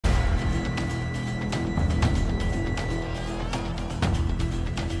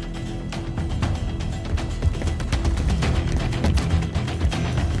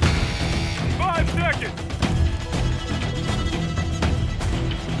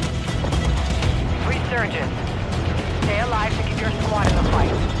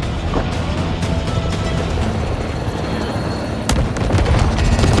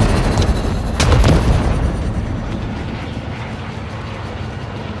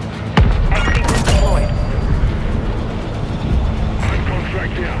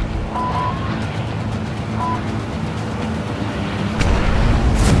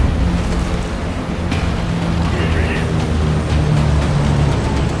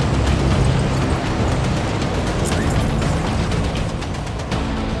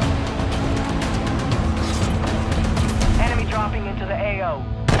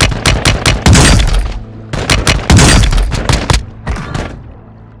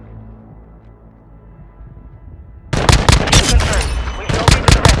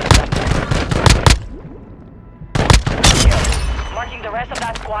the rest of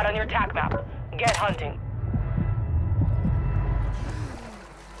that squad on your TAC map. Get hunting.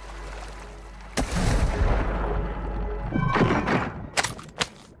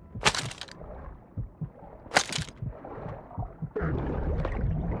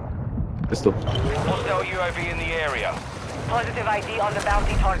 Pistol. Hostile UAV in the area. Positive ID on the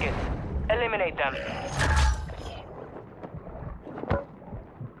bounty targets. Eliminate them.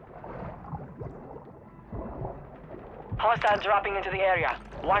 Hostiles dropping into the area.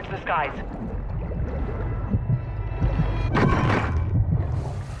 Watch the skies.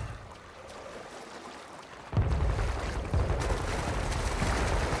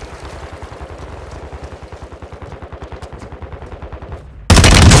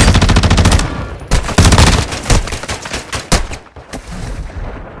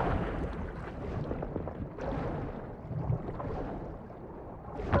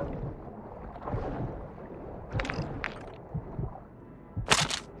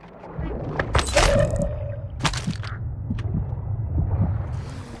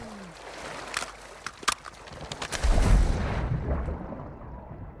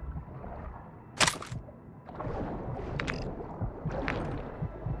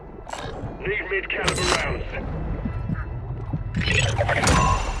 Need mid-caliber rounds.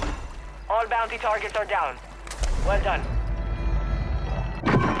 All bounty targets are down. Well done.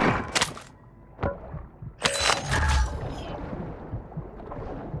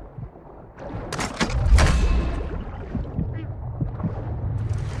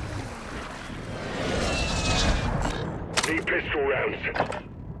 Need pistol rounds.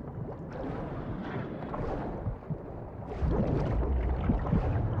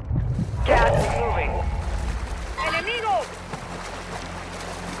 Gas is moving. ¡Enemigo!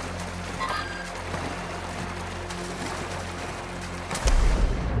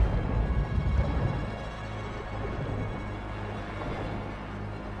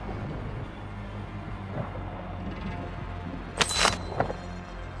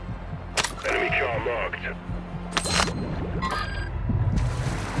 Enemy car marked.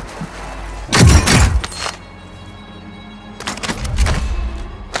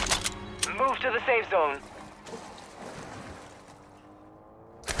 Move to the safe zone.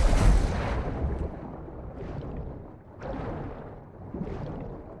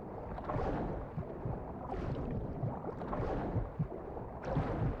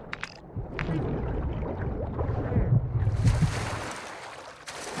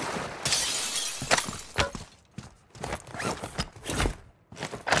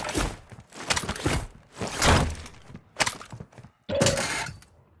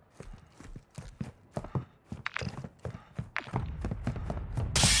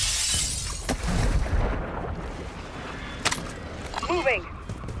 Moving.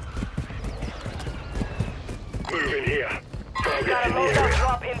 Move in here. Target Got a in the loadout area.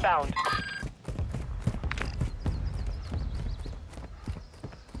 drop inbound.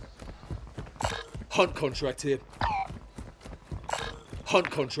 Hunt contract here.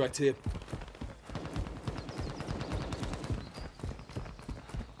 Hunt contract here.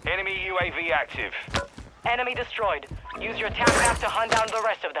 Enemy UAV active. Enemy destroyed. Use your TAC map to hunt down the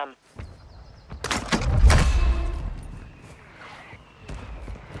rest of them.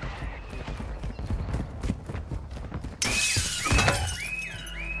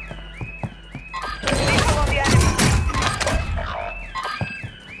 Vehicle on the enemy.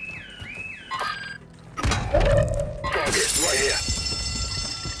 Target right here.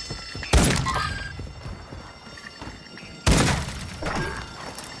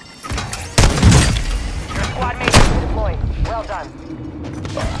 Your squad mates is deployed. Well done.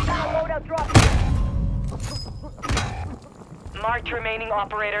 Loadout drop. Marked remaining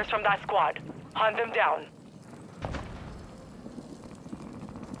operators from that squad. Hunt them down.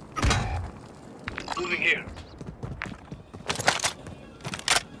 Moving here.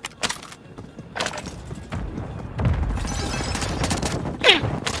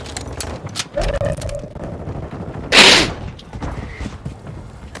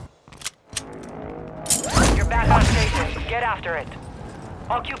 You're back on station. Get after it.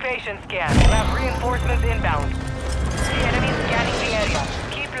 Occupation scan. You have reinforcements inbound. The enemy's scanning the area.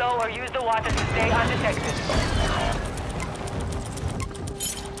 Keep low or use the water to stay undetected.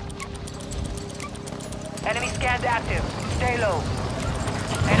 Enemy scans active. Stay low.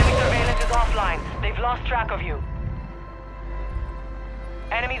 Enemy surveillance is offline. They've lost track of you.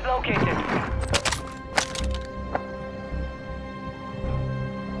 Enemies located.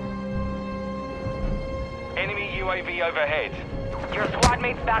 Enemy UAV overhead. Your squad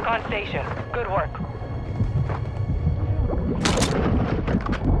mates back on station. Good work.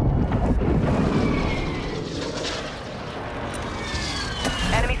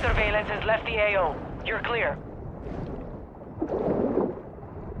 Enemy surveillance has left the AO. You're clear.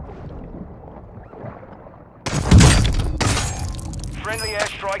 Friendly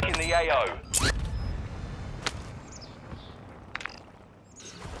airstrike in the AO.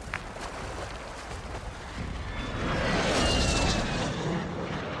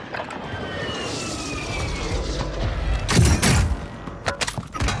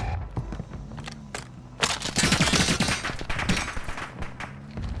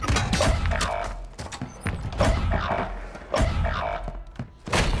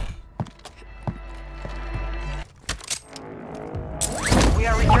 We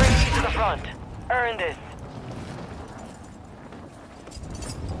are returning you to the front. Earn this.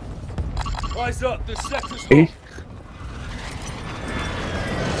 Eyes up, the sector's Eh? hot.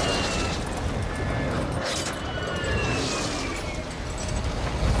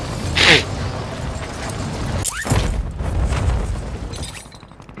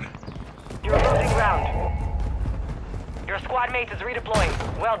 You're losing ground. Your squad mate is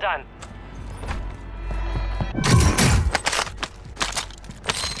redeploying. Well done.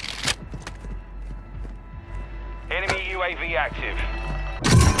 Enemy UAV active.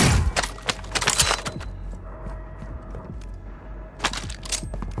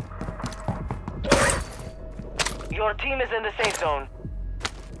 Your team is in the safe zone.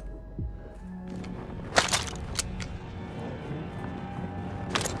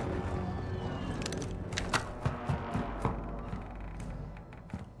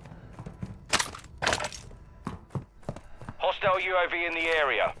 Hostile UAV in the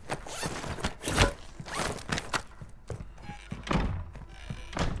area.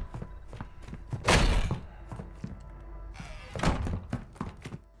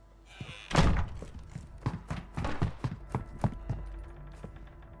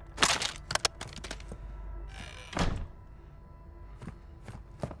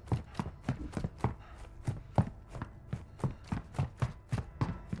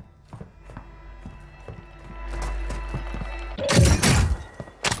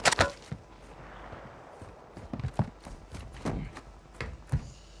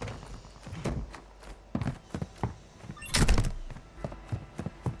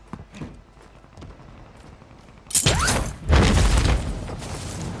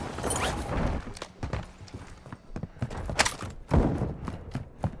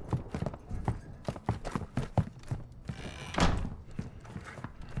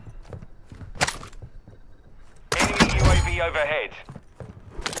 Overhead.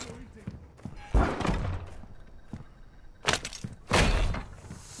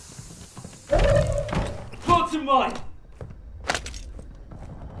 Thoughts in mind.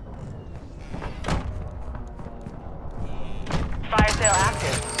 Fire sale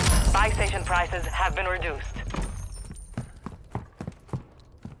active. Buy station prices have been reduced.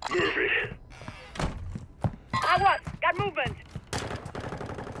 Moving. Got movement.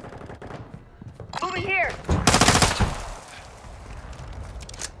 Moving here.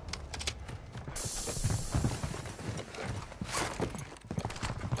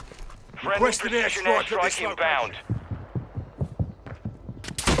 Friendly Requested precision airstrike at airstrike this inbound.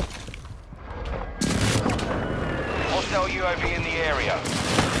 Hostile UAV in the area.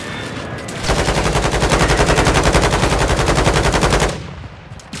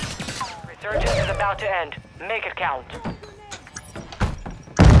 Resurgence is about to end. Make it count.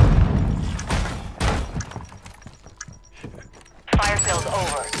 Fire sales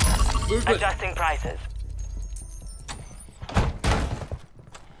over. Movement. Adjusting prices.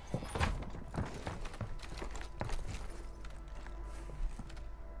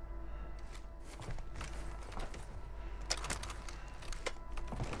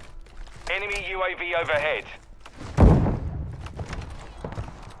 Enemy UAV overhead.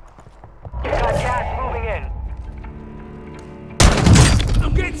 You got gas moving in.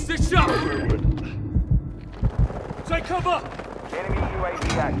 I'm getting stitched up. Take cover. Enemy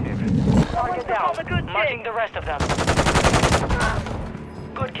UAV active. Target All the down. good Marking things. the rest of them.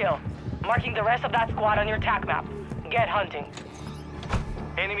 Good kill. Marking the rest of that squad on your TAC map. Get hunting.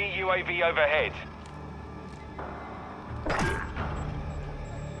 Enemy UAV overhead.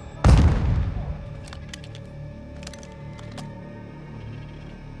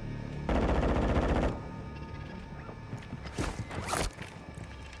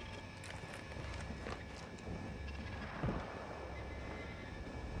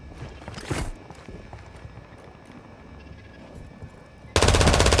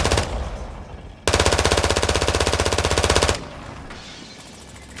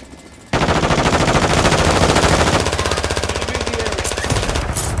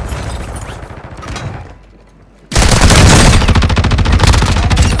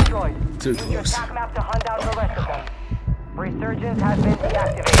 Too Use your close. attack map to hunt down the rest of them. Resurgence has been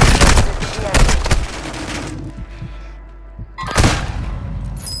deactivated. This is the enemy.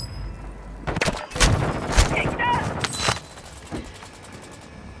 Take that!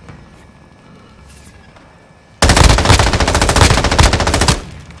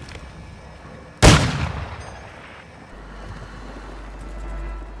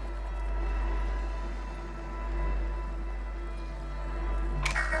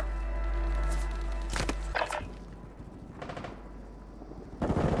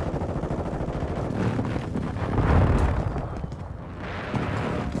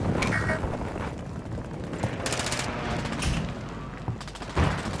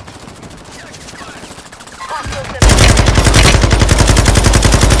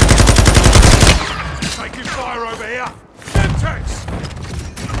 Taking fire over here. Semtex!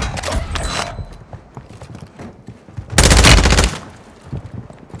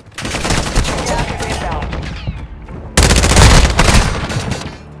 Gas is inbound.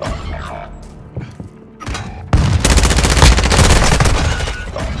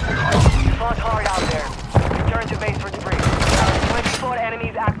 You fought hard out there. Return to base for debrief. There are 24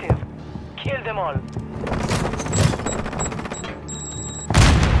 enemies active. Kill them all.